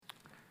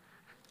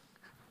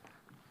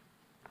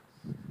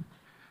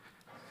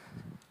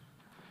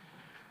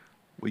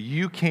Well,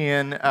 you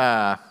can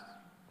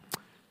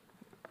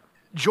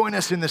join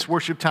us in this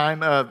worship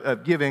time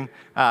of giving.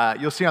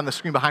 You'll see on the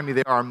screen behind me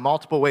there are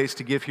multiple ways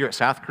to give here at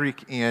South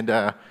Creek,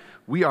 and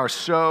we are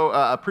so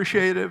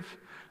appreciative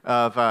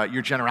of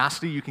your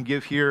generosity. You can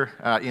give here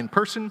in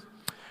person.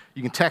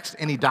 You can text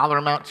any dollar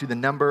amount to the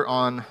number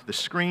on the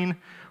screen,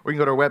 or you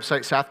can go to our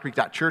website,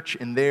 southcreek.church,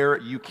 and there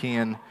you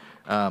can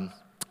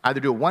either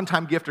do a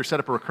one-time gift or set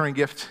up a recurring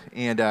gift.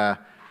 And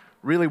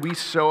really, we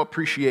so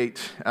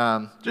appreciate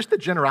just the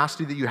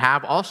generosity that you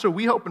have. Also,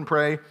 we hope and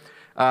pray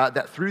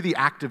that through the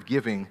act of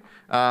giving,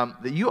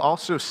 that you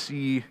also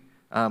see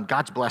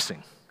God's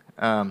blessing.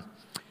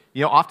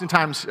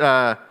 Oftentimes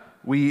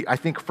we, I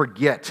think,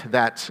 forget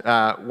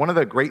that one of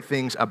the great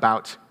things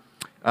about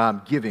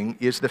giving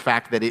is the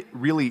fact that it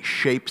really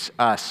shapes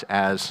us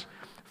as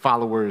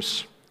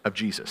followers of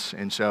Jesus.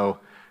 And so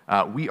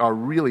we are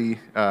really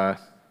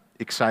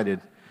excited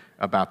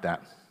about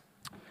that.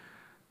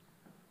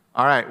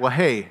 All right, well,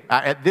 hey,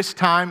 at this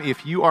time,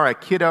 if you are a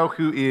kiddo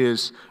who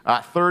is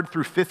 3rd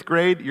through 5th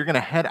grade, you're going to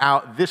head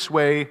out this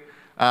way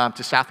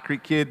to South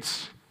Creek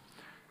Kids.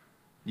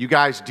 You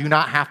guys do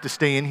not have to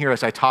stay in here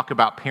as I talk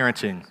about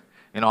parenting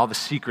and all the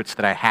secrets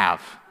that I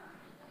have,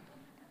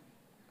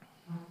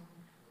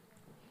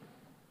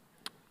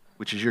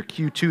 which is your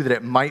cue, too, that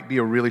it might be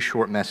a really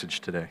short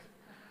message today.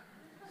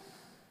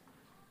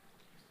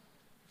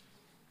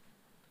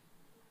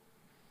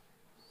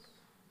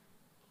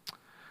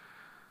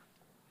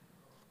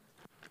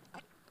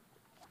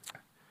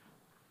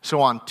 So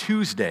on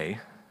Tuesday,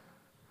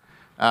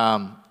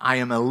 I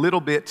am a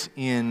little bit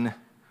in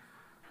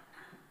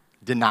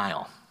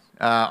denial.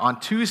 On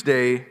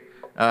Tuesday,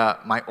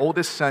 my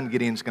oldest son,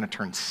 Gideon, is going to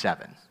turn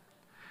 7.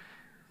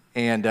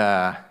 And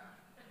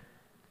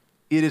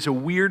it is a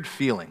weird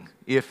feeling.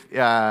 If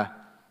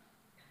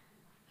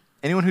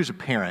anyone who's a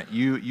parent,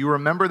 you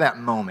remember that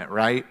moment,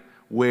 right,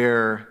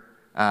 where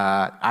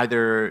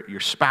either your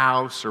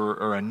spouse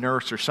or a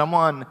nurse or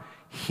someone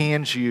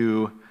hands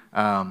you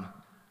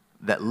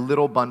that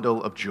little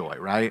bundle of joy,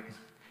 right?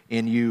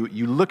 And you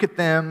look at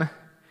them,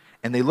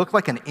 and they look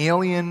like an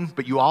alien,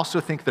 but you also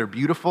think they're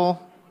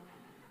beautiful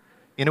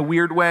in a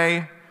weird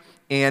way.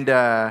 And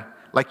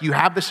like you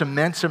have this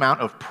immense amount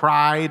of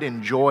pride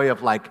and joy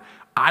of like,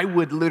 I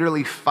would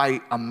literally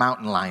fight a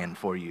mountain lion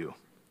for you,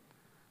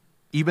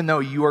 even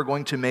though you are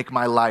going to make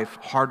my life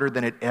harder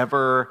than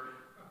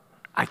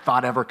I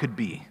thought ever could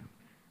be.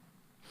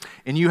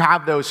 And you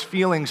have those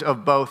feelings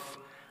of both,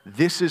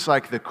 this is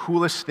like the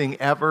coolest thing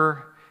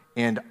ever,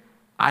 and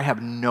I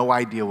have no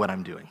idea what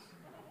I'm doing.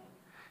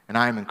 And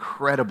I am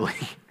incredibly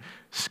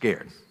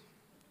scared.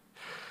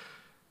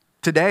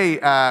 Today,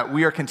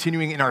 we are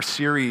continuing in our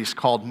series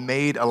called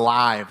Made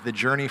Alive, the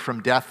journey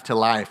from death to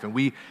life. And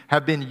we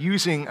have been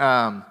using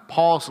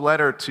Paul's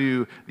letter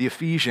to the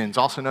Ephesians,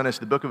 also known as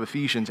the book of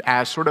Ephesians,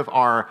 as sort of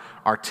our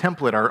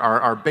template,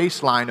 our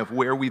baseline of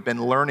where we've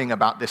been learning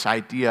about this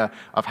idea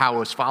of how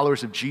as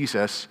followers of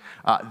Jesus,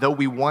 though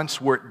we once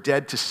were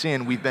dead to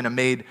sin, we've been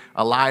made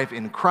alive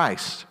in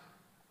Christ.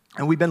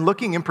 And we've been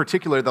looking in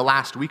particular the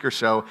last week or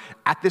so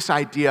at this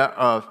idea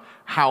of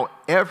how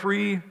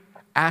every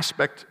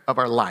aspect of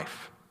our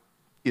life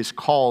is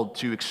called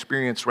to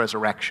experience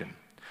resurrection,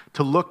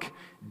 to look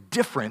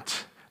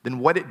different than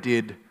what it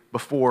did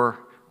before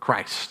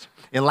Christ.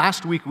 And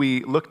last week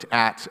we looked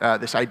at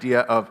this idea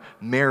of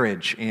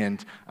marriage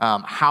and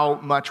how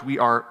much we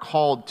are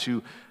called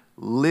to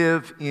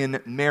live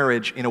in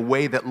marriage in a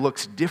way that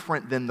looks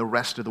different than the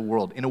rest of the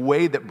world, in a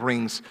way that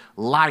brings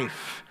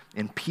life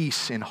and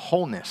peace and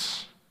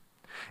wholeness.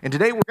 And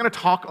today we're going to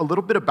talk a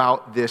little bit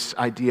about this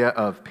idea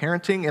of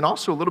parenting and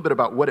also a little bit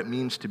about what it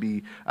means to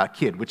be a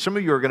kid, which some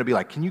of you are going to be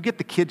like, can you get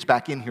the kids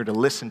back in here to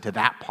listen to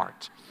that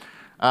part?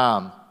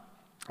 And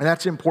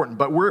that's important.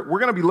 But we're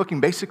going to be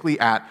looking basically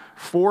at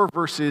 4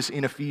 verses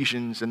in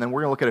Ephesians, and then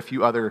we're going to look at a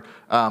few other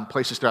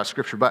places throughout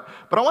Scripture. But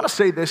I want to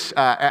say this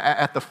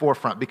at the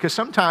forefront, because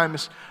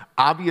sometimes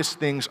obvious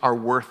things are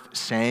worth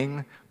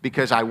saying,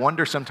 because I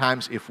wonder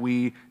sometimes if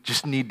we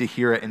just need to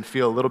hear it and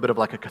feel a little bit of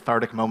like a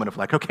cathartic moment of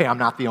like, okay, I'm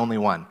not the only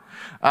one.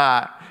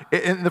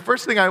 And the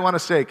first thing I want to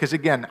say, because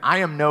again, I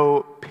am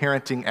no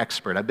parenting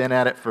expert. I've been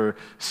at it for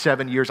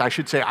 7 years. I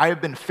should say I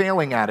have been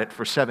failing at it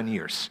for 7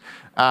 years.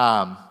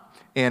 But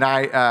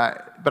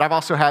I've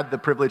also had the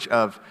privilege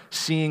of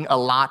seeing a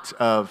lot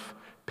of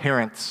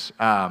parents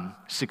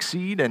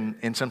succeed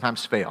and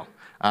sometimes fail.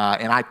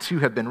 And I, too,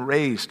 have been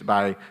raised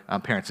by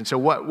parents. And so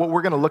what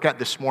we're going to look at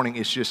this morning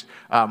is just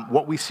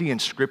what we see in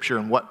Scripture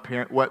and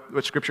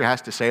what Scripture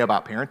has to say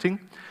about parenting,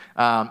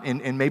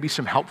 and maybe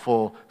some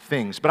helpful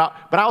things. But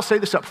I'll say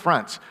this up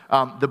front.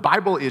 The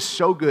Bible is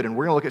so good, and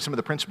we're going to look at some of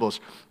the principles.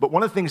 But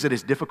one of the things that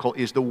is difficult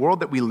is the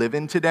world that we live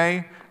in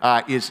today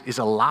is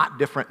a lot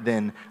different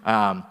than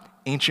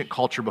ancient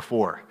culture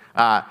before.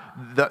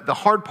 The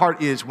hard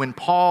part is when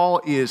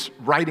Paul is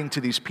writing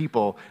to these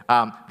people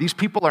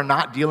are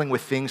not dealing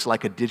with things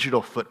like a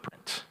digital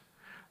footprint.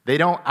 They're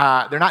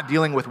not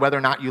dealing with whether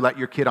or not you let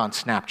your kid on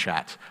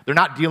Snapchat. They're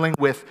not dealing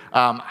with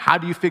how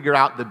do you figure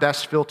out the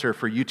best filter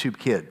for YouTube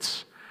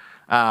Kids.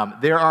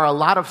 There are a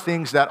lot of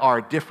things that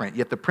are different,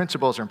 yet the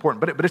principles are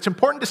important. But it's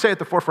important to say at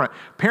the forefront,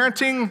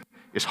 parenting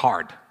is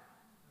hard.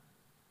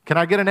 Can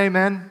I get an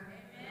amen?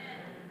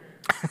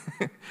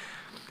 Amen.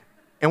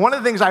 And one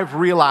of the things I've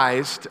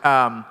realized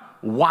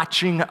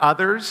watching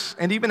others,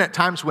 and even at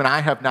times when I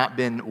have not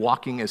been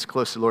walking as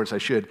close to the Lord as I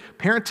should,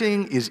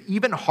 parenting is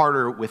even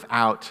harder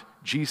without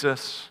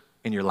Jesus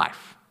in your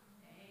life.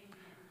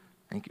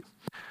 Thank you.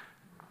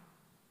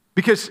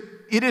 Because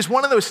it is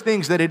one of those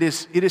things that it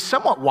is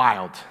somewhat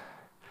wild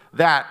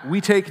that we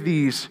take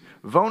these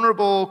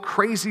vulnerable,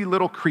 crazy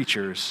little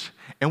creatures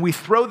and we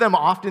throw them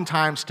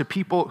oftentimes to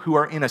people who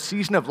are in a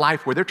season of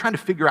life where they're trying to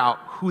figure out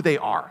who they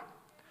are.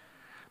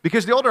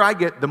 Because the older I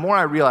get, the more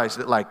I realize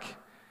that,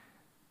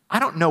 I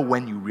don't know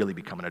when you really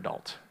become an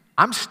adult.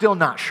 I'm still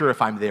not sure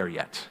if I'm there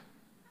yet.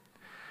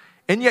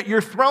 And yet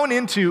you're thrown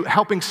into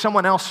helping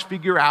someone else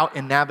figure out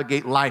and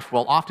navigate life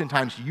while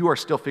oftentimes you are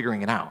still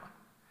figuring it out.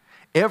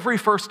 Every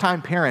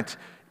first-time parent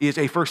is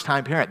a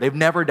first-time parent. They've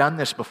never done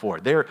this before.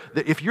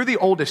 If you're the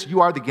oldest,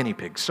 you are the guinea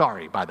pig.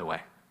 Sorry, by the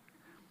way.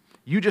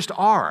 You just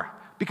are.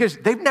 Because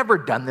they've never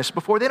done this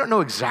before. They don't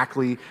know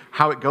exactly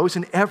how it goes,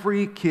 and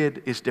every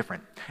kid is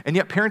different. And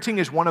yet parenting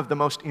is one of the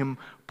most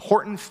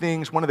important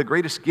things, one of the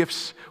greatest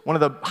gifts, one of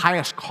the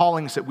highest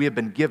callings that we have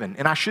been given.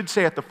 And I should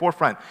say at the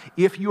forefront,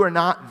 if you are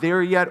not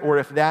there yet, or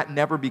if that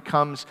never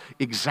becomes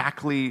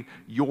exactly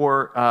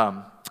your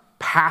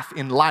path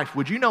in life,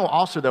 would you know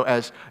also, though,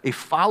 as a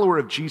follower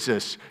of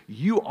Jesus,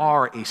 you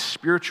are a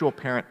spiritual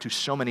parent to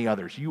so many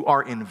others. You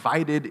are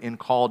invited and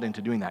called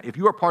into doing that. If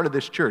you are part of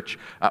this church,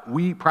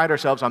 we pride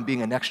ourselves on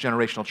being a next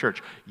generational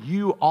church.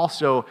 You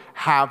also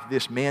have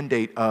this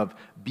mandate of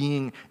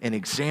being an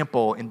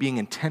example and being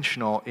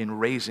intentional in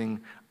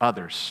raising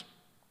others.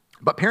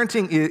 But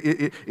parenting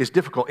is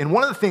difficult. And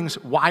one of the things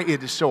why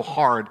it is so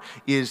hard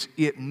is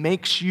it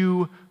makes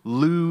you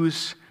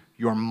lose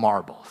your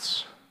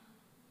marbles.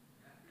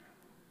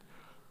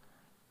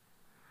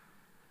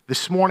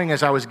 This morning,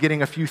 as I was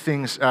getting a few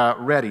things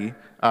ready,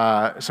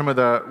 some of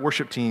the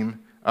worship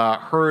team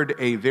heard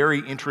a very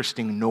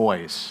interesting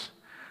noise.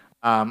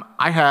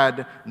 I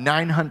had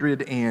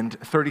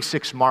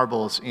 936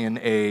 marbles in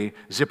a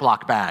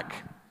Ziploc bag.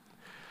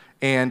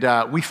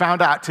 And we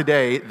found out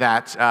today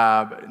that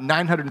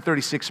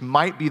 936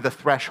 might be the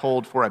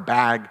threshold for a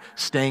bag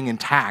staying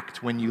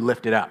intact when you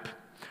lift it up.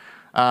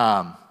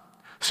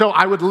 So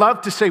I would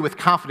love to say with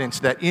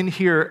confidence that in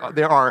here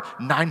there are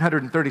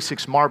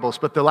 936 marbles,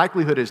 but the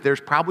likelihood is there's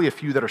probably a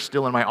few that are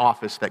still in my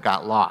office that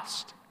got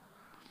lost.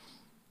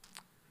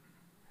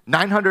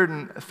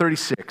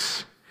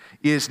 936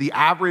 is the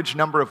average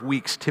number of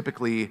weeks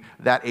typically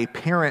that a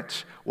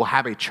parent will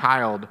have a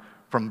child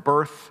from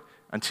birth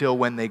until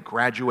when they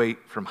graduate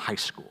from high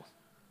school.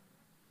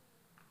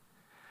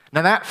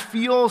 Now that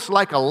feels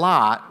like a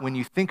lot when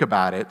you think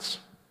about it,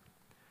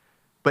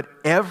 but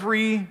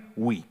every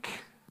week,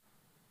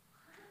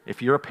 if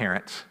you're a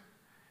parent,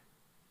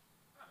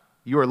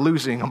 you are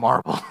losing a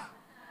marble.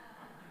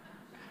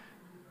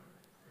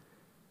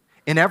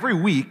 And every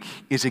week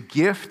is a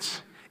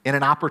gift and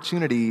an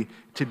opportunity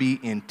to be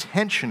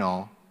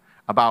intentional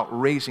about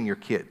raising your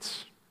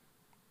kids.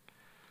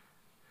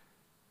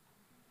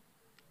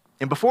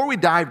 And before we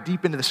dive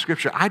deep into the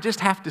scripture, I just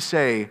have to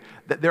say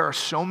that there are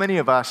so many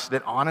of us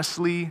that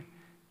honestly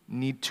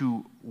need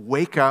to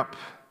wake up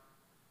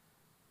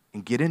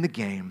and get in the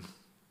game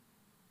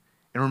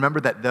and remember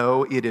that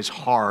though it is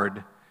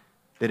hard,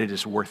 that it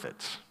is worth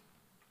it.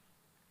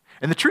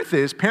 And the truth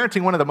is,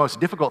 parenting, one of the most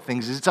difficult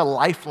things is it's a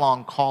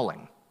lifelong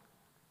calling.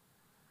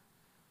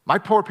 My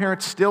poor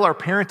parents still are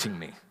parenting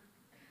me.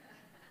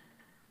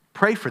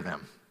 Pray for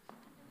them.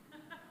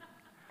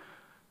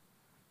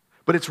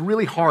 But it's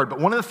really hard. But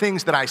one of the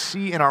things that I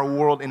see in our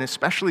world, and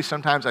especially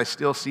sometimes I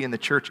still see in the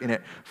church, and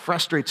it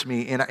frustrates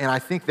me, and I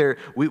think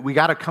we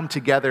got to come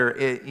together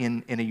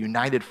in a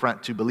united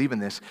front to believe in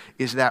this,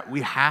 is that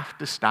we have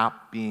to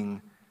stop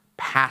being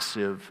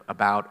passive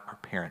about our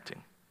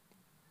parenting.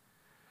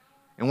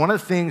 And one of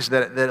the things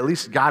that at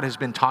least God has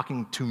been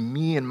talking to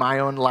me in my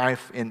own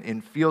life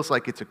and feels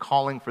like it's a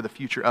calling for the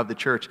future of the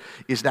church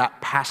is that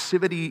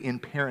passivity in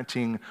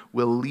parenting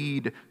will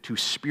lead to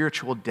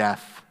spiritual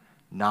death,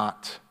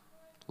 not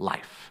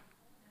life.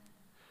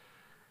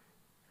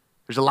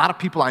 There's a lot of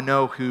people I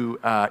know who,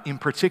 in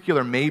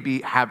particular,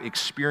 maybe have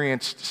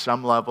experienced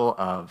some level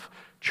of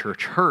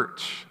church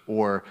hurt,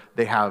 or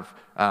they have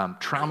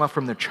trauma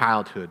from their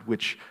childhood,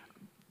 which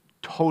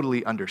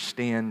totally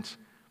understand.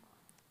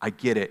 I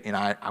get it, and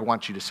I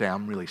want you to say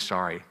I'm really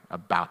sorry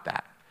about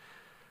that.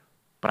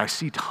 But I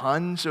see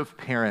tons of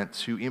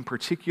parents who, in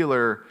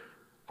particular,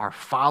 are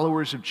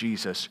followers of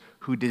Jesus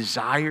who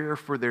desire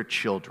for their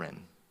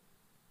children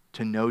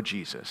to know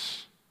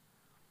Jesus,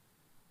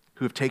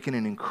 who have taken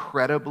an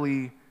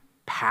incredibly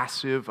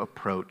passive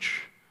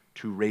approach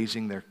to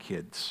raising their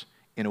kids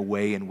in a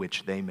way in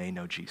which they may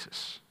know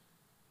Jesus.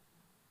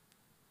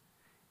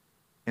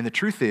 And the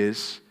truth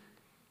is,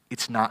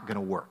 it's not going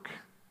to work.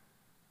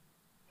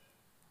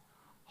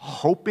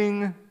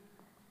 Hoping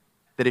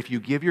that if you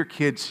give your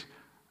kids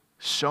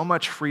so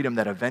much freedom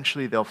that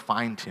eventually they'll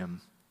find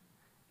him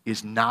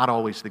is not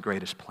always the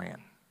greatest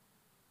plan.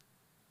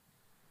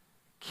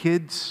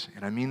 Kids,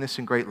 and I mean this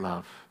in great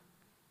love,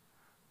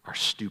 are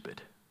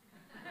stupid.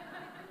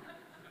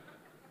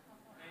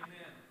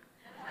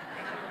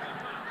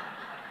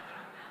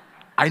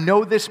 I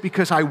know this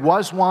because I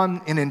was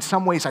one, and in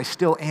some ways I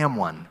still am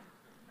one.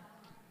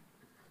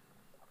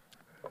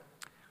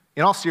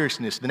 In all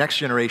seriousness, the next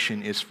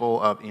generation is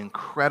full of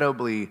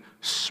incredibly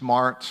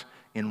smart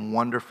and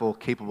wonderful,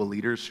 capable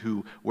leaders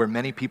who, where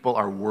many people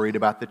are worried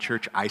about the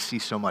church, I see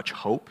so much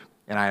hope,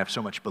 and I have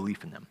so much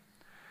belief in them.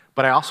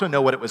 But I also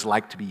know what it was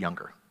like to be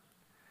younger.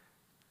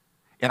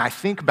 And I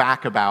think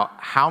back about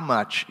how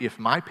much, if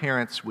my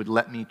parents would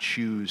let me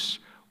choose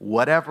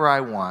whatever I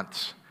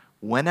want,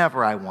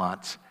 whenever I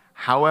want,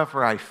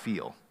 however I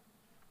feel.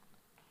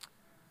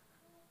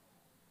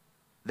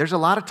 There's a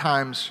lot of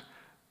times,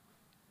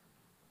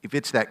 if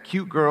it's that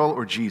cute girl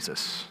or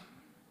Jesus,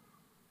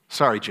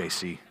 sorry,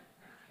 JC.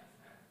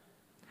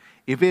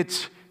 If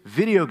it's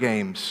video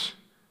games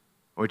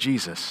or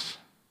Jesus,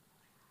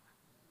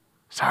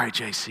 sorry,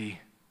 JC.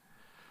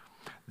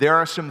 There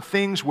are some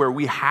things where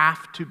we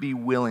have to be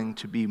willing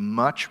to be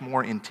much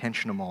more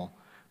intentional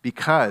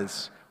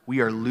because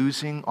we are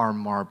losing our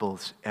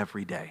marbles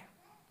every day.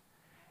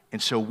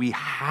 And so we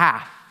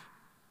have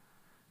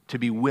to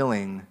be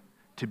willing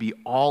to be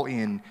all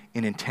in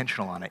and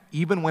intentional on it,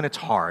 even when it's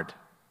hard.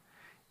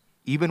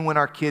 Even when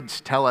our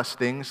kids tell us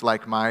things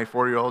like my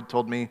 4-year-old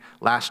told me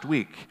last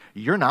week,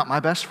 "You're not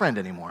my best friend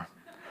anymore.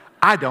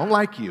 I don't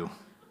like you.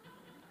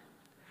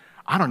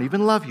 I don't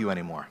even love you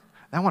anymore."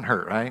 That one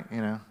hurt, right?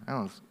 That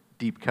was a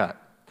deep cut.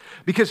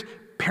 Because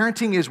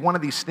parenting is one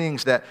of these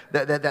things that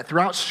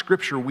throughout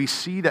Scripture we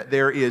see that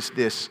there is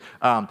this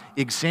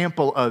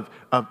example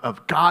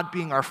of God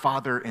being our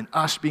Father and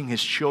us being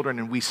His children,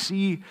 and we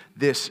see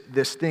this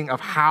thing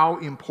of how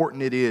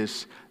important it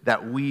is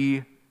that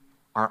we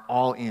are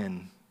all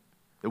in,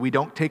 that we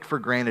don't take for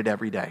granted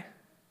every day.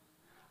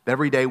 That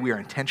every day we are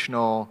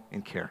intentional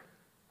in care.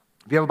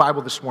 If you have a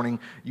Bible this morning,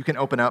 you can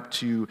open up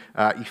to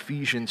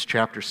Ephesians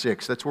chapter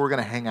 6. That's where we're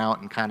going to hang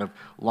out and kind of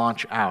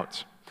launch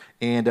out.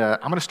 And I'm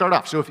going to start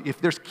off. So if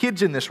there's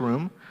kids in this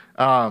room,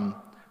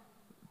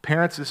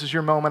 parents, this is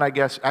your moment, I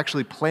guess.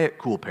 Actually, play it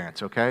cool,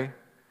 parents, okay?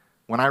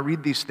 When I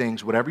read these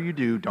things, whatever you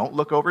do, don't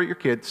look over at your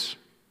kids.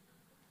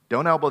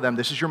 Don't elbow them.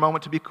 This is your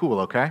moment to be cool,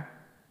 okay?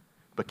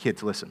 But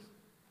kids, listen.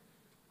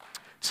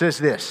 It says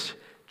this,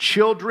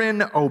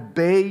 "Children,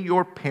 obey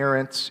your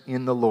parents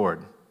in the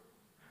Lord,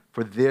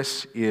 for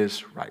this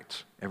is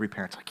right." Every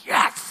parent's like,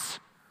 yes!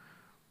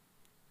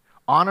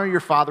 "Honor your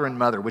father and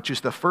mother, which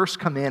is the first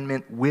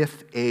commandment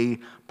with a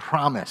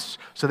promise,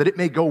 so that it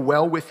may go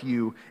well with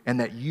you and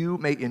that you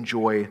may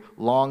enjoy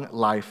long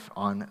life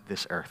on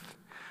this earth."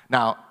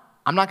 Now,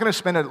 I'm not going to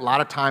spend a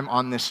lot of time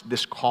on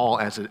this call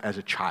as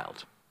a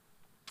child.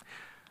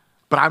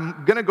 But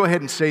I'm going to go ahead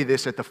and say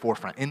this at the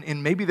forefront.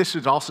 And maybe this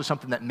is also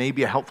something that may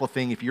be a helpful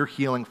thing if you're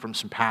healing from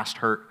some past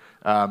hurt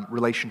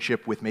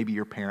relationship with maybe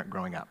your parent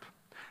growing up.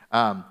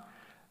 I'm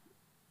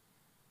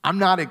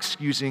not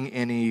excusing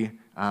any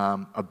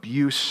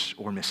abuse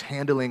or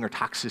mishandling or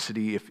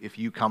toxicity if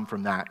you come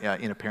from that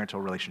in a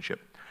parental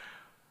relationship.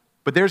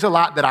 But there's a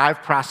lot that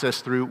I've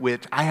processed through,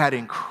 which I had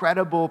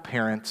incredible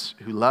parents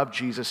who loved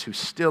Jesus, who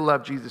still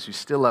love Jesus, who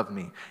still love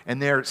me. And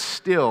there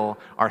still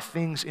are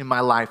things in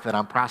my life that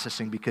I'm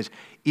processing because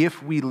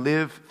if we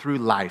live through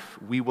life,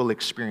 we will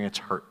experience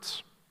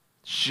hurts.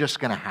 It's just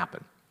going to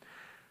happen.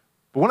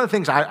 But one of the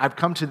things I've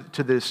come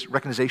to this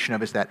recognition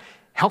of is that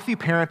healthy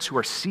parents who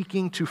are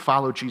seeking to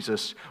follow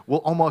Jesus will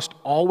almost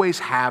always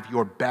have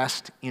your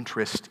best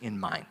interest in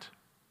mind.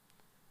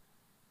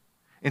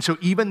 And so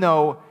even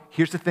though,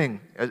 here's the thing,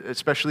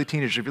 especially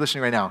teenagers, if you're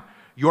listening right now,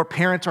 your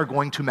parents are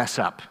going to mess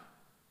up.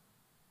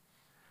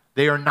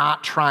 They are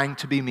not trying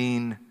to be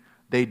mean.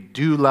 They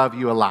do love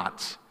you a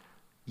lot.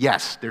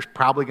 Yes, there's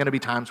probably going to be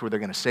times where they're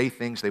going to say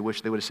things they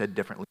wish they would have said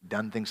differently,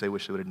 done things they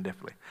wish they would have done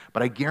differently.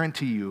 But I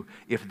guarantee you,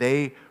 if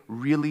they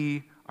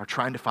really are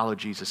trying to follow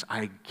Jesus,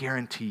 I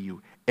guarantee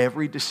you,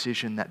 every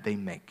decision that they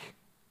make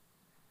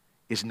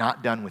is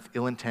not done with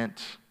ill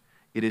intent.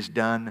 It is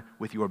done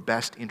with your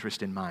best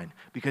interest in mind.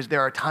 Because there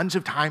are tons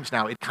of times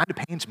now, it kind of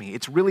pains me.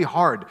 It's really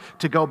hard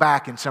to go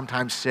back and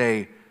sometimes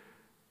say,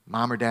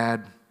 "Mom or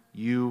Dad,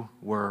 you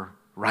were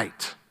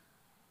right."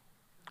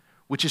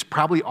 Which is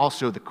probably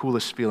also the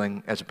coolest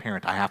feeling as a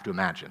parent, I have to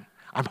imagine.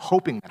 I'm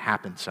hoping that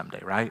happens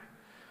someday, right?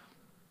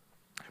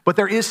 But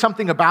there is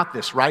something about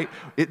this, right?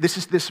 This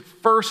is this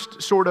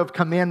first sort of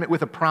commandment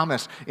with a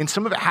promise. And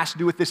some of it has to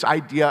do with this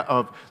idea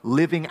of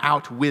living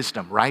out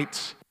wisdom,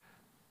 right?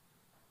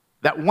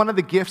 That one of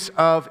the gifts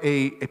of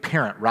a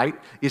parent, right,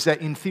 is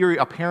that in theory,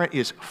 a parent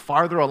is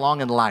farther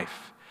along in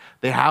life.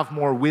 They have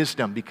more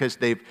wisdom because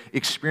they've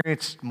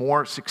experienced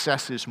more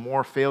successes,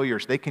 more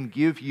failures. They can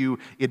give you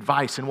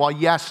advice. And while,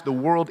 yes, the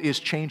world is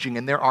changing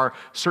and there are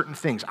certain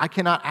things, I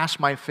cannot ask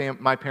my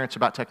parents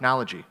about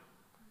technology.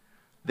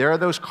 There are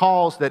those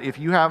calls that if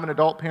you have an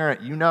adult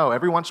parent, you know,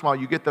 every once in a while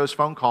you get those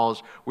phone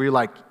calls where you're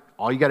like,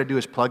 all you got to do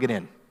is plug it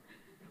in.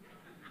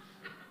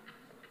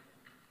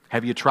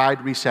 Have you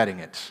tried resetting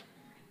it?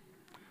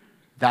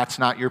 That's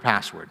not your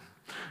password.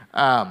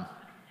 But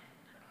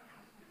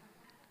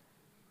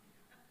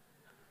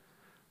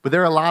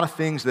there are a lot of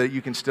things that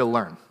you can still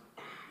learn.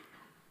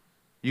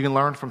 You can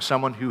learn from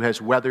someone who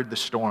has weathered the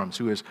storms,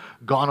 who has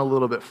gone a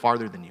little bit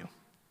farther than you.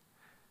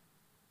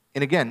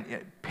 And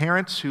again,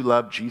 parents who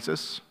love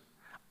Jesus,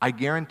 I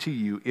guarantee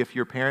you, if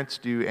your parents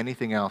do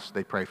anything else,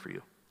 they pray for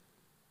you.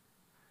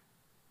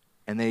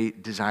 And they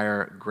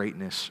desire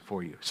greatness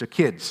for you. So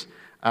kids,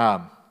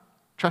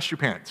 trust your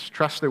parents.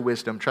 Trust their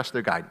wisdom. Trust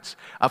their guidance.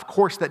 Of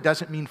course, that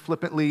doesn't mean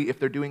flippantly if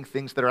they're doing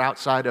things that are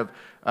outside of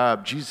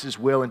Jesus'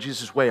 will and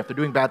Jesus' way. If they're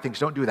doing bad things,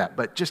 don't do that.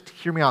 But just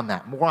hear me on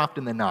that. More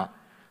often than not,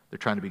 they're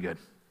trying to be good.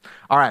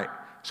 All right,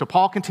 so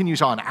Paul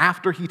continues on.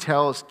 After he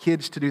tells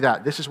kids to do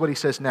that, this is what he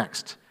says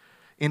next.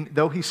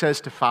 Though he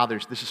says to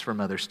fathers, this is for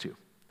mothers too.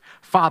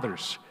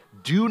 Fathers,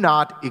 do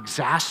not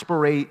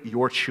exasperate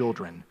your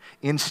children.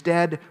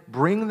 Instead,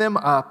 bring them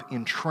up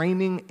in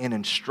training and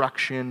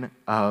instruction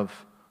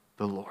of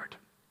the Lord.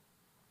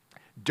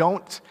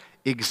 Don't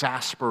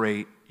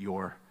exasperate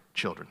your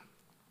children.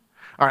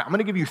 All right, I'm going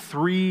to give you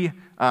three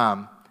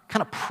kind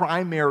of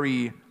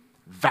primary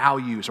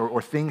values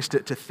or things to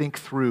think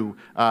through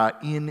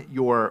in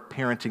your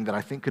parenting that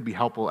I think could be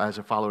helpful as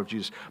a follower of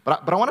Jesus.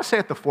 But I want to say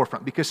at the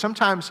forefront, because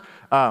sometimes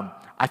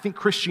I think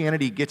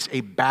Christianity gets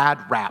a bad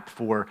rap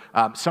for,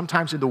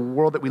 sometimes in the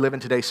world that we live in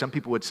today, some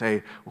people would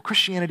say, well,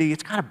 Christianity,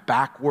 it's kind of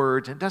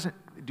backwards, and it doesn't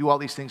do all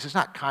these things. It's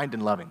not kind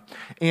and loving.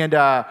 And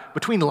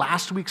between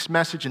last week's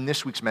message and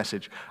this week's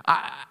message,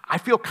 I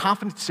feel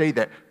confident to say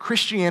that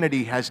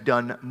Christianity has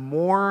done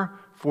more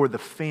for the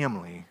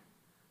family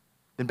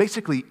than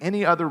basically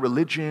any other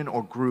religion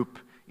or group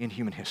in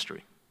human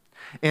history.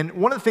 And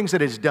one of the things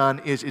that it's done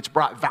is it's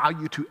brought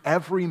value to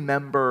every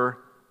member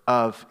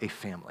of a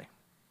family.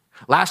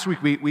 Last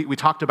week, we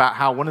talked about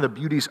how one of the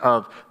beauties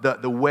of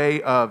the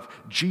way of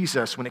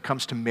Jesus when it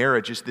comes to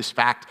marriage is this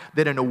fact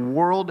that in a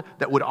world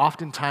that would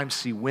oftentimes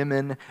see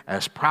women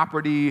as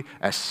property,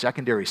 as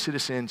secondary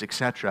citizens,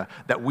 etc.,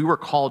 that we were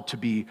called to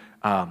be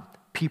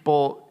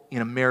people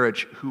in a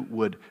marriage who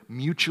would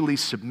mutually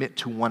submit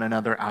to one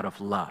another out of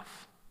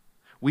love.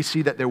 We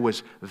see that there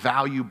was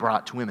value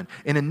brought to women.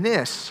 And in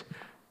this,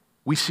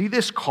 we see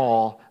this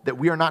call that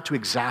we are not to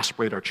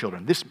exasperate our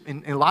children. This,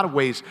 in a lot of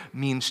ways,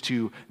 means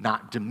to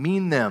not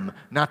demean them,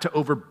 not to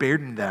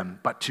overburden them,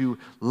 but to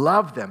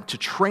love them, to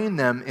train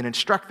them and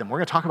instruct them. We're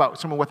going to talk about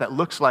some of what that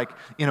looks like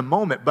in a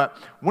moment. But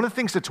one of the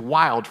things that's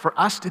wild for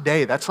us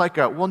today, that's like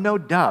no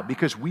duh,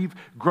 because we've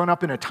grown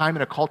up in a time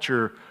and a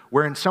culture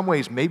where in some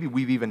ways maybe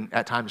we've even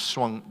at times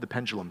swung the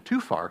pendulum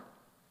too far,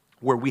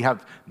 where we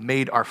have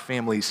made our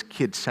families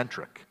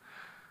kid-centric.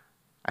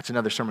 That's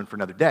another sermon for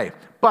another day.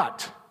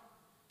 But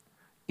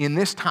in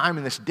this time,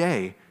 in this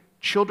day,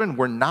 children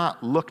were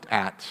not looked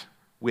at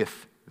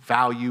with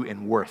value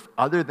and worth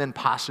other than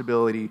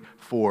possibility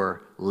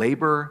for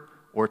labor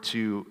or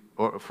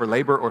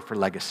for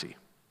legacy.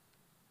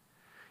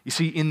 You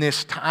see, in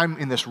this time,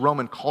 in this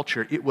Roman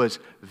culture, it was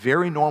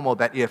very normal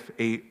that if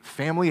a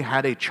family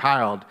had a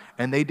child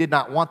and they did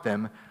not want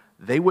them,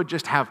 they would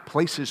just have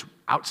places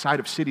outside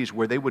of cities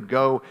where they would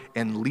go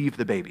and leave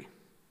the baby.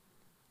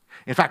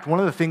 In fact, one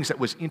of the things that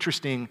was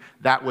interesting,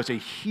 that was a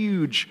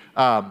huge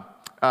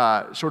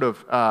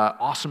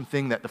awesome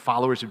thing that the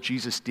followers of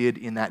Jesus did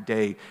in that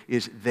day,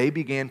 is they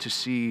began to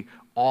see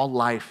all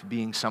life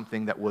being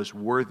something that was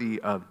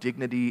worthy of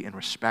dignity and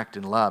respect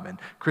and love. And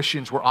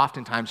Christians were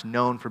oftentimes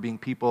known for being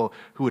people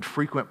who would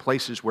frequent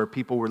places where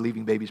people were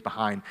leaving babies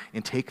behind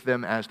and take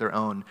them as their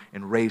own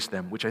and raise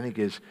them, which I think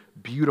is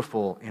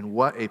beautiful and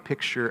what a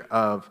picture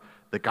of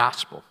the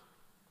gospel.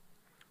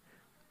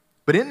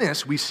 But in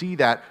this, we see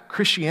that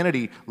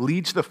Christianity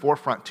leads to the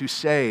forefront to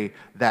say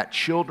that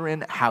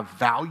children have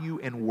value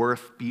and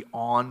worth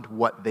beyond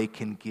what they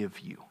can give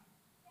you,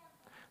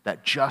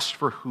 that just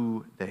for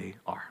who they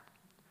are.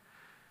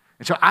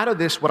 And so out of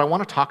this, what I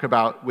want to talk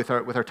about with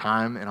our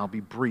time, and I'll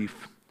be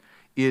brief,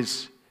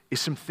 is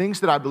some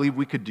things that I believe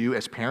we could do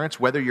as parents,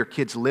 whether your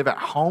kids live at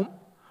home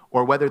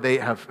or whether they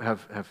have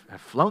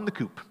flown the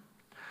coop,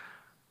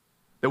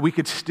 that we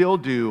could still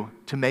do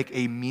to make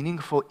a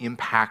meaningful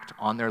impact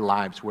on their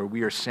lives, where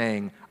we are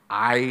saying,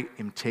 I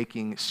am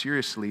taking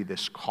seriously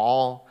this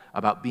call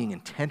about being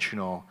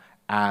intentional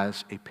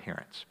as a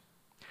parent.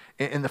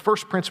 And the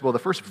first principle, the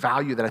first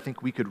value that I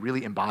think we could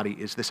really embody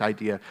is this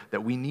idea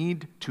that we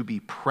need to be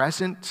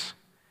present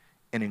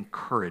and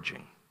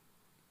encouraging.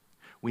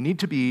 We need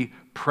to be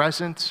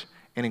present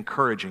and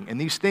encouraging.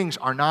 And these things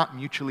are not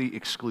mutually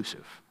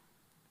exclusive.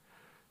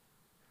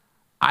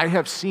 I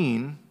have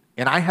seen,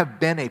 and I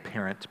have been a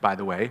parent, by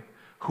the way,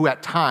 who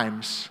at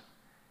times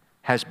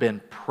has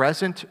been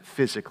present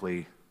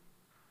physically,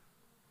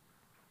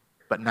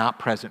 but not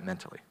present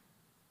mentally.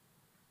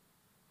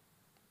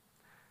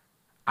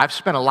 I've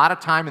spent a lot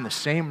of time in the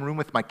same room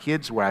with my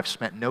kids where I've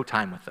spent no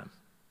time with them.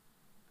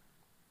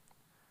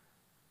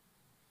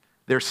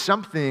 There's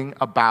something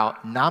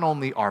about not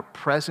only our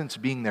presence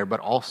being there, but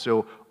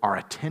also our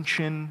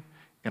attention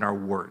and our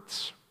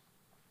words.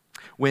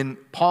 When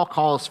Paul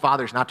calls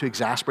fathers not to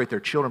exasperate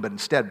their children, but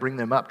instead bring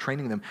them up,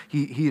 training them,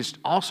 he is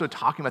also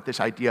talking about this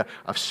idea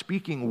of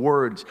speaking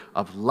words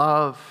of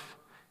love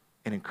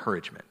and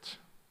encouragement.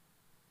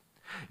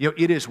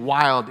 It is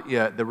wild,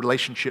 the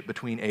relationship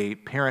between a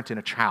parent and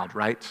a child,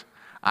 right?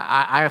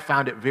 I have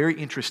found it very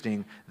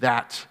interesting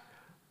that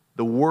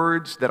the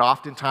words that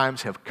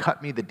oftentimes have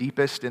cut me the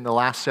deepest in the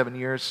last 7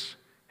 years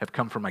have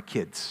come from my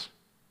kids.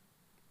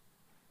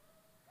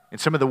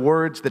 And some of the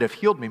words that have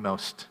healed me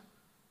most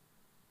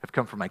have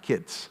come from my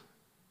kids.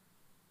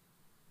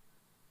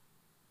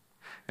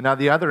 And on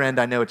the other end,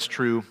 I know it's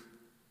true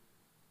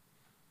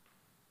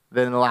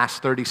that in the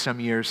last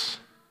 30-some years,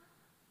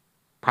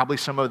 probably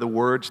some of the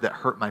words that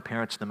hurt my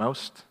parents the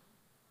most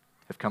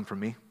have come from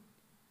me.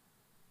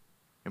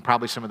 And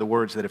probably some of the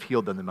words that have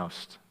healed them the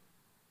most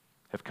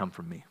have come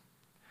from me.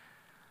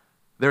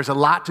 There's a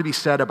lot to be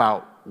said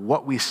about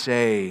what we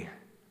say.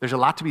 There's a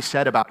lot to be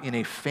said about in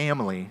a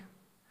family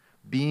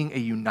being a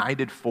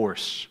united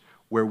force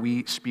where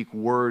we speak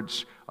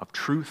words of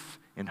truth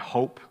and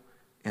hope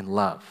and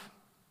love.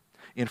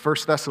 In 1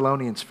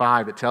 Thessalonians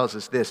 5, it tells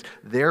us this: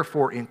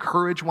 therefore,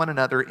 encourage one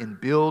another and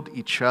build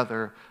each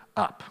other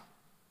up.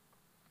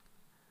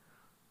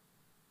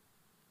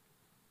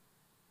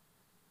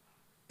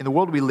 In the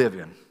world we live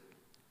in,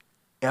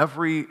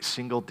 every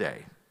single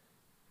day,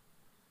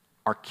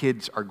 our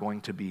kids are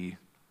going to be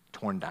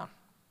torn down.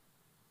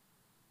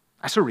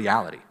 That's a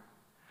reality.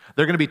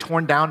 They're going to be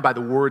torn down by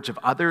the words of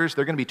others.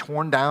 They're going to be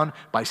torn down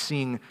by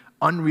seeing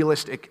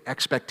unrealistic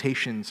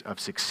expectations of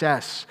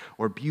success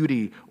or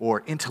beauty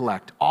or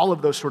intellect, all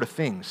of those sort of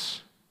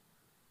things.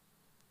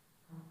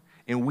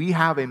 And we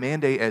have a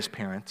mandate as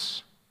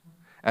parents,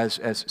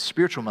 as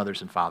spiritual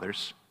mothers and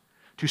fathers,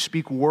 to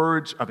speak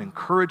words of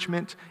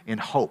encouragement and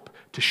hope,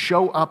 to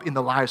show up in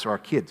the lives of our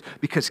kids.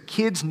 Because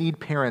kids need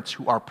parents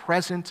who are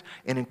present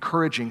and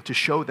encouraging to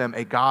show them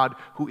a God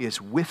who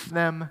is with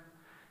them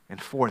and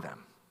for them.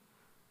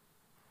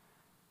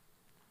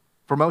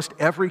 For most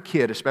every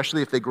kid,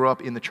 especially if they grow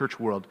up in the church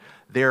world,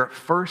 their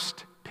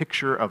first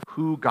picture of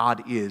who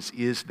God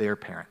is their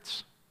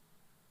parents.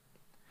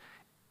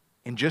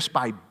 And just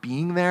by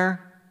being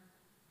there,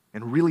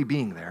 and really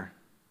being there,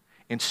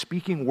 and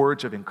speaking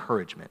words of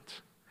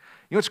encouragement.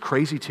 You know what's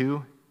crazy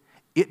too?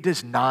 It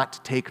does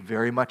not take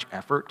very much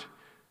effort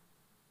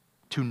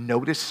to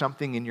notice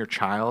something in your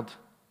child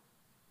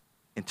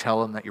and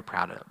tell them that you're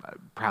proud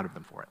of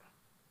them for it.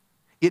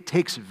 It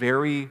takes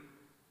very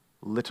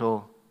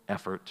little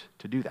effort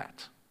to do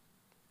that.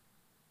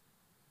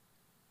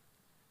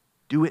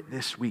 Do it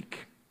this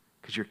week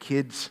because your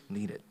kids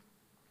need it.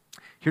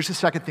 Here's the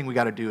second thing we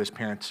got to do as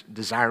parents,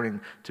 desiring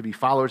to be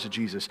followers of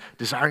Jesus,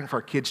 desiring for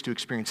our kids to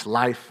experience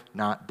life,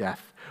 not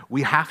death.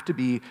 We have to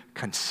be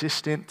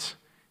consistent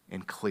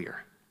and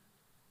clear.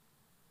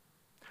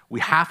 We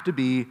have to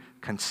be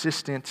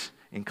consistent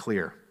and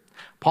clear.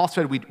 Paul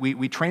said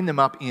we train them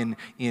up in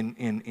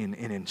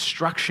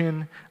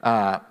instruction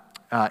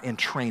and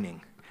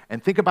training.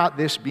 And think about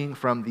this being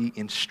from the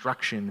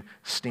instruction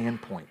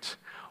standpoint.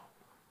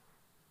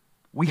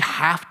 We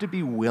have to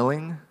be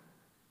willing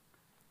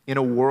in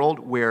a world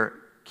where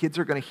kids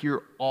are going to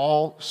hear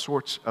all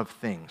sorts of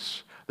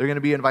things. They're going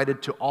to be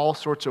invited to all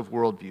sorts of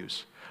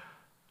worldviews.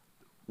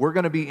 We're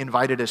going to be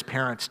invited as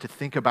parents to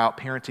think about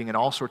parenting in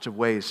all sorts of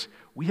ways.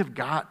 We have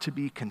got to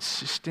be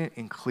consistent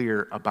and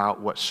clear about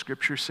what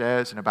Scripture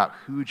says and about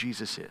who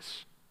Jesus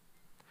is.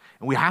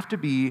 And we have to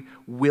be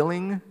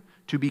willing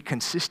to be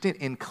consistent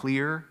and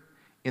clear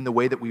in the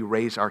way that we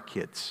raise our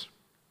kids.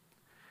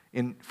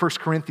 In 1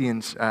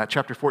 Corinthians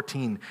chapter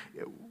 14,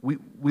 we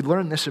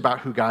learn this about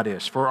who God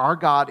is. For our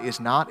God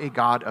is not a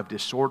God of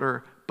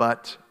disorder,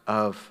 but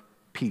of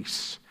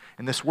peace.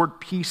 And this word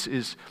peace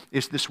is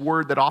this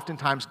word that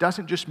oftentimes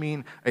doesn't just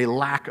mean a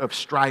lack of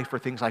strife or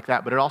things like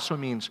that, but it also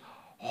means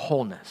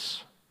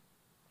wholeness.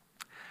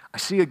 I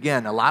see,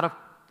 again, a lot of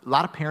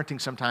parenting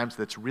sometimes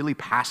that's really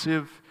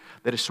passive,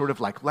 that is sort of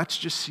like, let's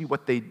just see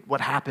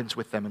what happens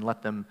with them and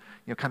let them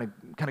kind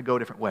of go a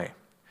different way.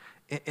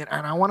 And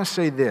I want to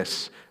say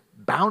this: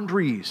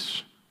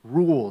 boundaries,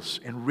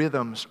 rules, and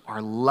rhythms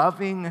are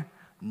loving,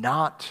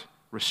 not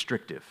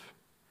restrictive.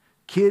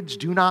 Kids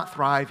do not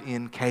thrive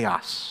in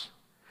chaos,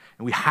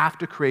 and we have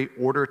to create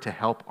order to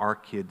help our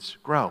kids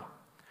grow.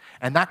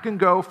 And that can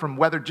go from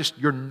whether just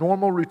your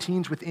normal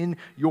routines within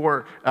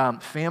your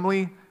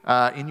family,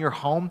 in your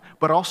home,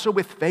 but also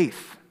with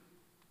faith.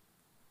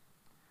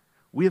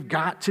 We have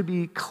got to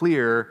be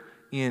clear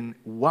in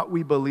what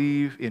we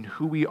believe, in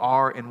who we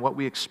are, and what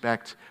we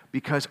expect,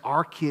 because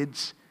our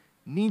kids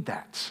need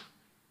that.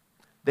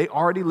 They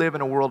already live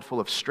in a world full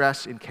of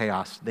stress and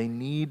chaos. They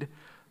need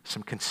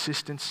some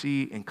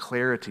consistency and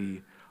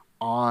clarity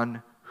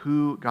on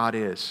who God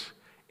is,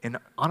 and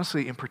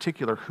honestly, in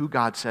particular, who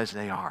God says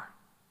they are.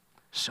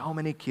 So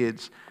many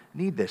kids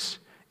need this.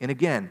 And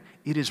again,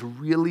 it is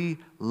really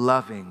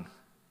loving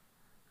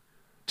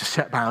to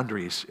set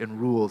boundaries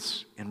and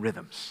rules and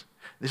rhythms.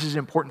 This is an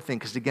important thing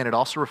because, again, it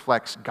also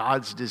reflects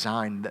God's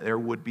design that there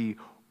would be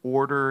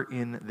order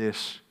in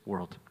this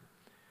world.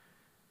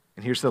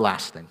 And here's the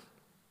last thing.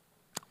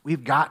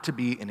 We've got to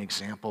be an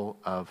example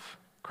of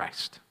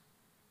Christ.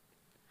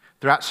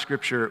 Throughout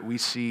Scripture, we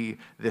see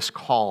this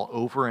call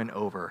over and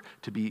over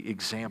to be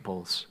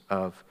examples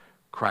of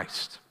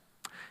Christ.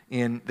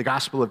 In the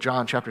Gospel of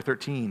John, chapter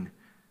 13,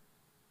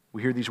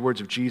 we hear these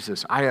words of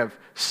Jesus, "I have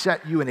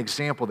set you an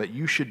example that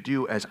you should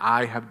do as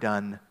I have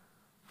done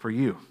for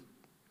you."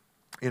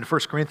 In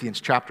 1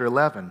 Corinthians chapter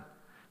 11,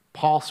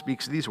 Paul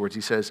speaks these words.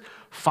 He says,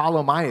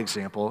 "Follow my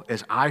example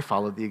as I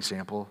followed the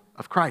example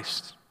of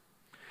Christ."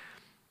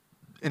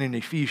 And in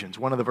Ephesians,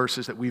 one of the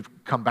verses that we've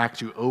come back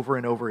to over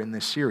and over in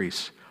this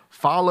series,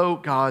 "Follow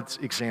God's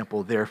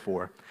example,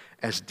 therefore,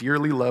 as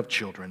dearly loved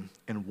children,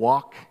 and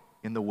walk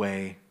in the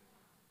way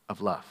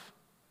of love."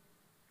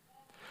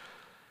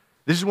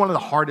 This is one of the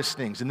hardest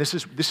things, and this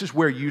is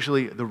where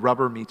usually the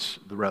rubber meets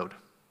the road.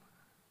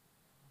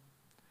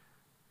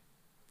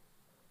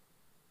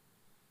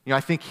 I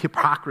think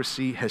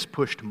hypocrisy has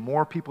pushed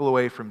more people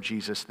away from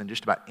Jesus than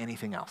just about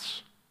anything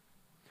else.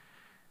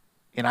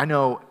 And I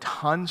know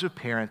tons of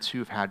parents who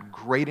have had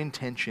great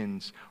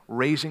intentions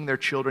raising their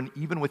children,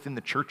 even within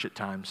the church at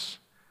times,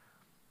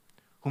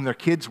 whom their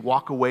kids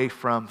walk away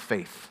from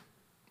faith.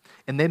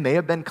 And they may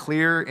have been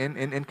clear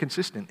and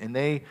consistent, and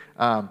they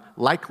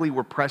likely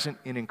were present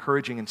and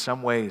encouraging in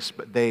some ways,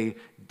 but they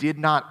did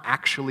not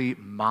actually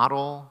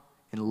model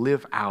and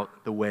live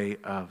out the way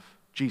of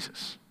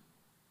Jesus.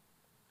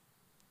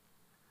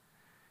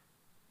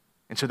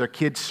 And so their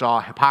kids saw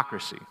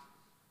hypocrisy.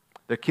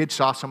 Their kids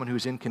saw someone who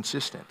was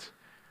inconsistent.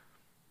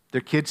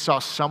 Their kids saw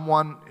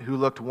someone who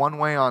looked one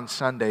way on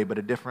Sunday, but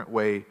a different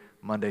way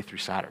Monday through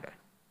Saturday.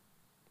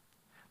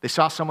 They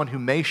saw someone who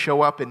may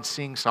show up and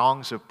sing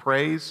songs of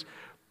praise,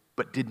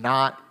 but did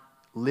not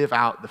live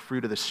out the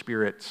fruit of the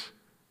Spirit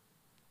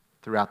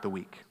throughout the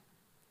week.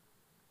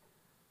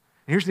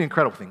 And here's the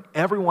incredible thing.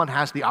 Everyone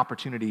has the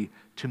opportunity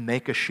to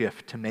make a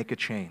shift, to make a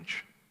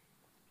change.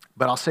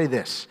 But I'll say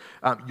this,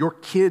 your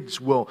kids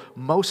will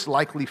most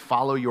likely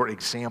follow your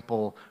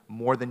example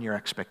more than your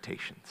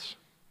expectations.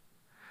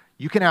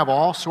 You can have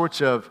all sorts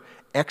of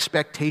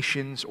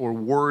expectations or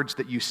words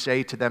that you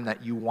say to them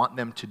that you want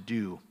them to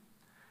do.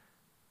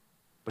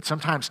 But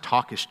sometimes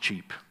talk is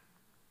cheap.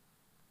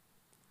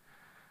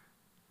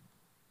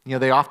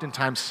 They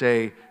oftentimes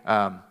say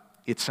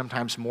it's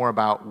sometimes more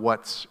about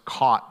what's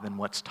caught than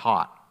what's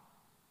taught.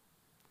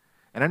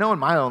 And I know in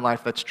my own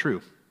life that's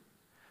true.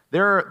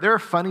 There are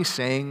funny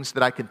sayings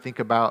that I can think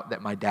about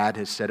that my dad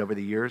has said over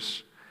the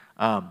years.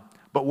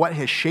 But what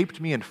has shaped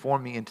me and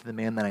formed me into the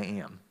man that I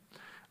am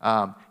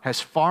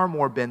has far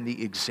more been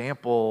the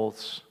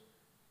examples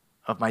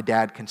of my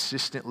dad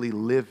consistently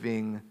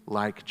living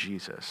like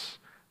Jesus,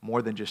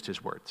 more than just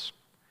his words.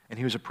 And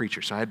he was a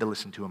preacher, so I had to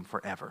listen to him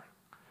forever.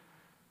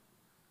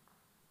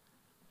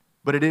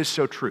 But it is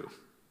so true.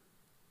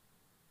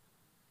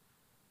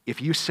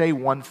 If you say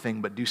one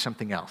thing but do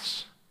something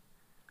else,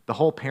 the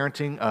whole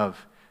parenting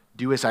of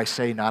do as I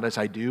say, not as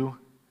I do,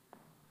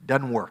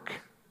 doesn't work.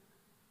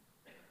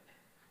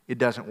 It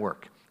doesn't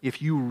work.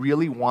 If you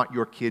really want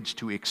your kids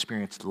to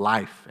experience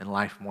life and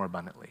life more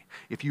abundantly,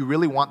 if you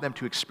really want them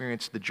to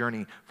experience the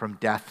journey from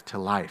death to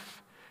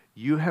life,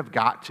 you have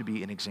got to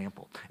be an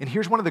example. And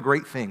here's one of the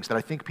great things that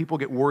I think people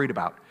get worried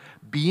about.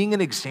 Being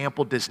an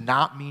example does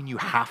not mean you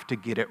have to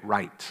get it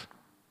right.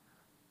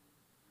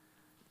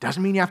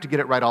 Doesn't mean you have to get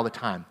it right all the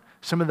time.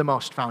 Some of the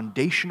most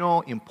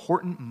foundational,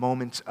 important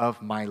moments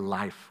of my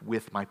life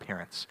with my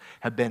parents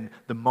have been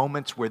the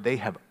moments where they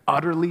have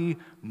utterly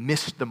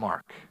missed the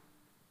mark,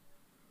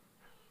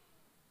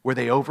 where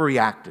they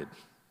overreacted,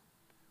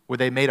 where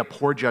they made a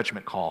poor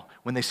judgment call,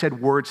 when they said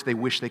words they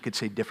wish they could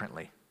say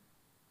differently.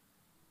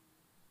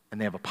 And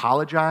they have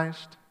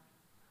apologized,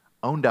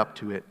 owned up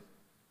to it,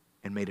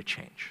 and made a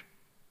change.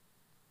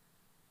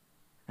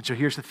 And so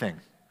here's the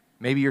thing.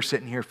 Maybe you're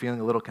sitting here feeling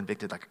a little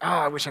convicted, like,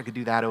 I wish I could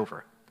do that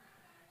over.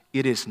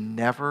 It is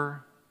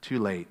never too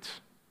late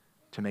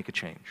to make a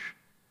change,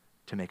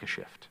 to make a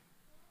shift.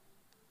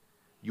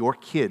 Your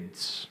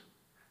kids,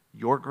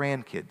 your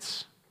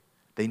grandkids,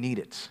 they need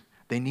it.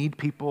 They need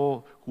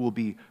people who will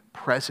be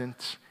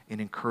present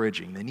and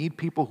encouraging. They need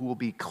people who will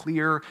be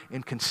clear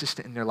and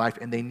consistent in their life,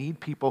 and they need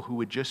people who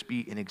would just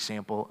be an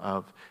example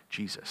of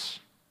Jesus.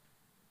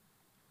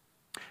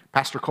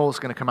 Pastor Cole is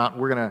going to come out,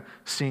 and we're going to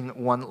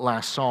sing one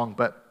last song,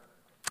 but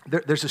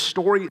there's a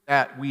story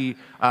that we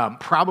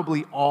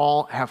probably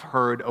all have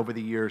heard over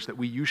the years that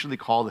we usually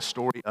call the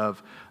story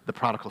of the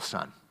prodigal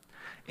son.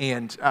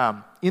 And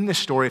in this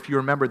story, if you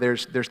remember,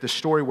 there's this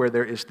story where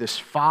there is this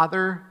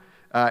father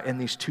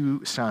and these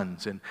two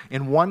sons.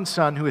 And one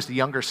son, who is the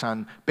younger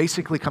son,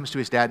 basically comes to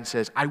his dad and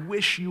says, I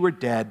wish you were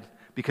dead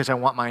because I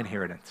want my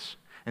inheritance.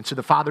 And so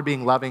the father,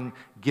 being loving,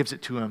 gives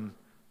it to him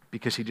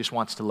because he just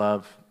wants to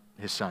love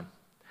his son.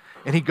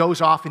 And he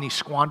goes off and he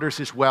squanders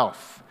his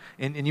wealth.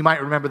 And you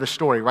might remember the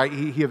story, right?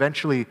 He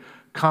eventually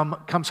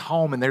comes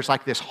home, and there's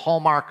like this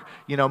Hallmark,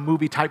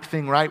 movie type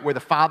thing, right? Where the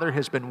father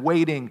has been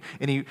waiting,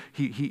 and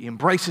he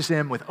embraces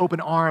him with open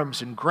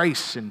arms and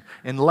grace and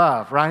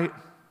love, right?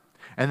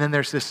 And then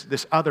there's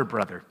this other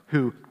brother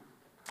who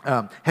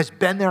has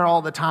been there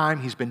all the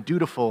time. He's been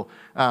dutiful,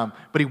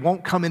 but he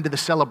won't come into the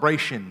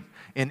celebration.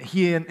 And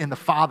he and the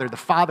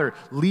father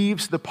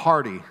leaves the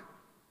party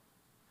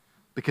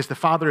because the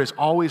father is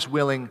always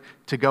willing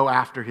to go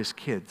after his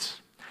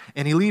kids.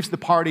 And he leaves the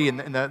party, and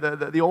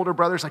the older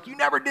brother's like, you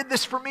never did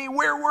this for me.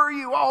 Where were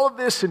you? All of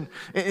this. And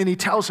he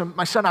tells him,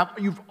 my son,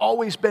 you've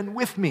always been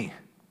with me.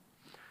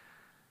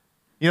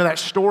 You know, that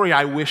story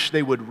I wish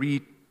they would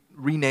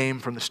rename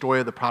from the story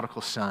of the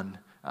prodigal son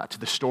to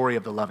the story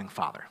of the loving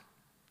father.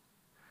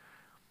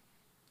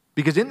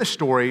 Because in the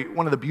story,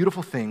 one of the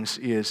beautiful things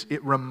is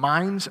it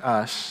reminds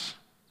us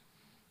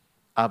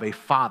of a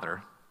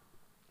father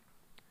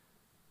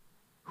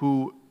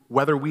who,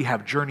 whether we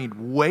have journeyed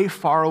way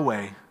far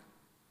away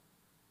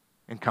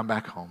and come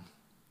back home,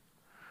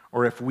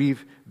 or if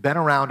we've been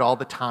around all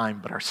the time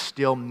but are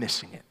still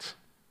missing it,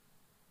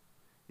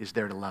 is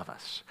there to love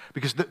us.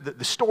 Because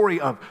the story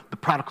of the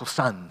prodigal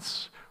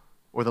sons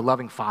or the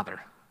loving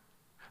father,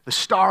 the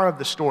star of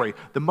the story,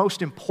 the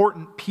most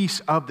important piece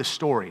of the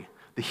story,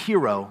 the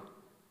hero,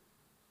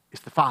 is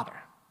the father.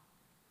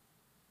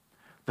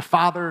 The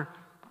father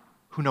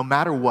who, no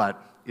matter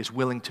what, is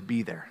willing to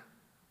be there,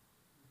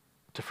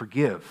 to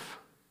forgive,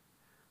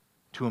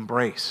 to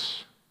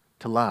embrace,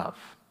 to love,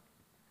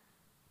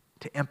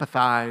 to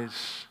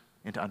empathize,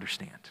 and to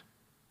understand.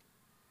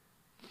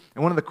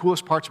 And one of the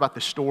coolest parts about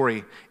this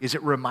story is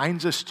it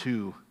reminds us,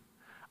 too,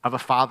 of a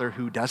father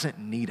who doesn't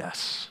need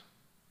us,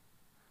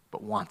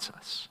 but wants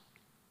us.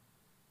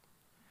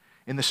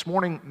 And this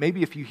morning,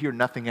 maybe if you hear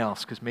nothing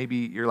else, because maybe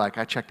you're like,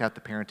 I checked out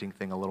the parenting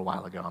thing a little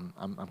while ago.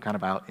 I'm kind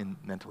of out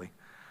mentally.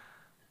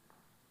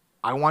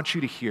 I want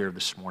you to hear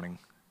this morning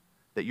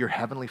that your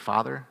heavenly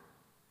Father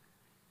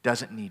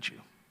doesn't need you,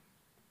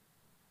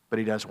 but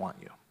he does want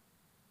you.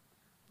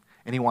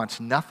 And he wants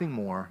nothing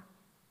more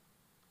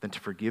than to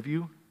forgive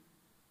you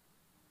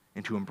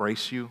and to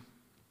embrace you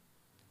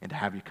and to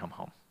have you come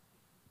home.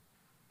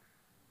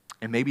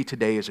 And maybe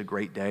today is a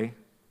great day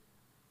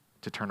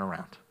to turn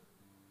around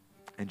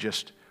and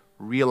just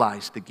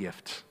realize the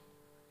gift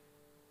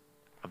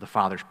of the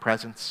Father's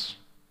presence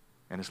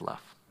and his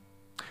love.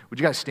 Would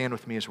you guys stand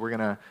with me as we're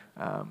going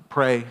to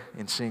pray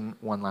and sing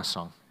one last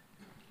song?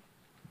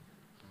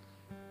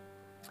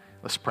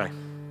 Let's pray.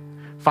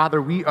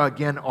 Father, we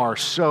again are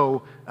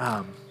so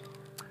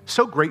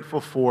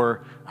grateful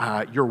for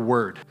your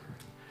word.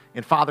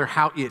 And Father,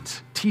 how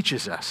it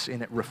teaches us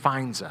and it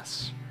refines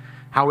us.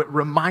 How it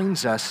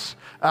reminds us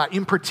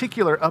in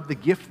particular of the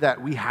gift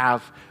that we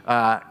have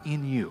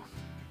in you.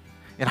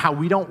 And how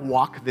we don't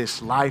walk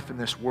this life in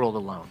this world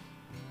alone.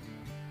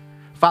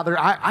 Father,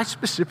 I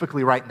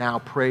specifically right now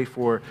pray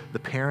for the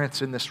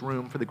parents in this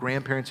room, for the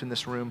grandparents in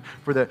this room,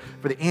 for the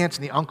aunts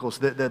and the uncles,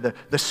 the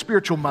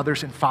spiritual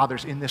mothers and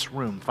fathers in this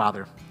room,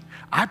 Father.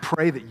 I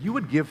pray that you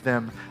would give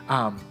them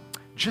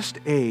just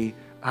a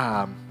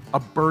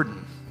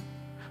burden,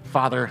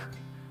 Father,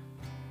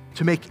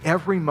 to make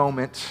every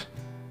moment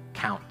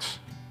count,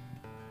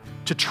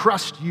 to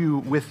trust you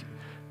with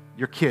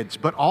your kids,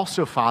 but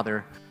also,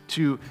 Father,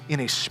 to,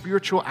 in a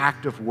spiritual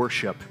act of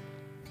worship,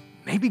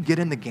 maybe get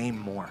in the game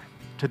more,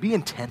 to be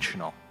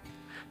intentional,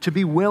 to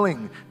be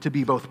willing to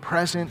be both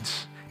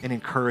present and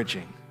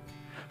encouraging.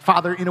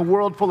 Father, in a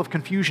world full of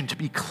confusion, to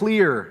be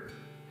clear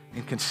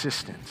and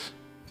consistent.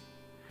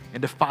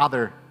 And to,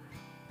 Father,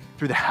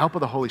 through the help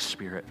of the Holy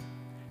Spirit,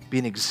 be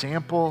an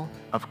example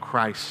of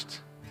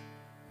Christ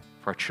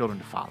for our children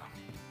to follow.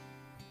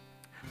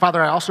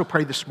 Father, I also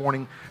pray this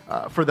morning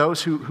for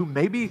those who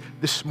maybe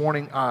this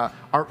morning are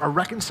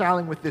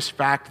reconciling with this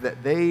fact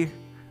that they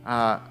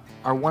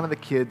are one of the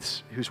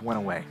kids who's went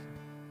away.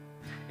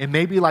 And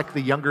maybe like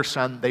the younger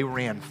son, they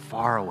ran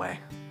far away.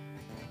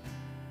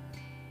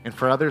 And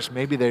for others,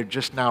 maybe they're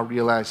just now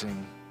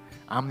realizing,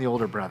 I'm the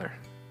older brother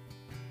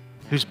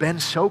who's been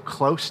so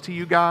close to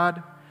you,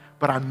 God,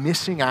 but I'm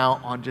missing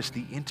out on just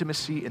the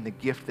intimacy and the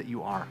gift that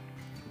you are.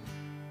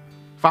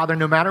 Father,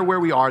 no matter where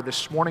we are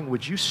this morning,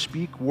 would you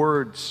speak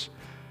words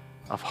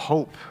of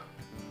hope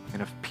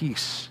and of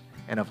peace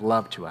and of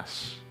love to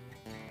us?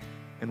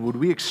 And would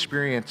we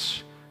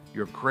experience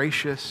your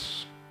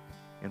gracious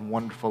and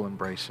wonderful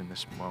embrace in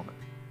this moment?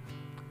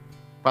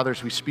 Father,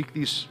 as we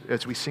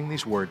sing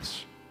these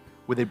words,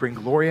 would they bring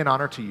glory and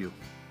honor to you?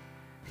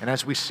 And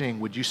as we sing,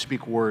 would you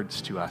speak words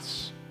to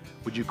us?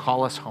 Would you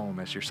call us home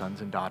as your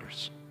sons and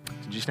daughters?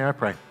 In Jesus' name I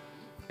pray.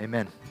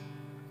 Amen.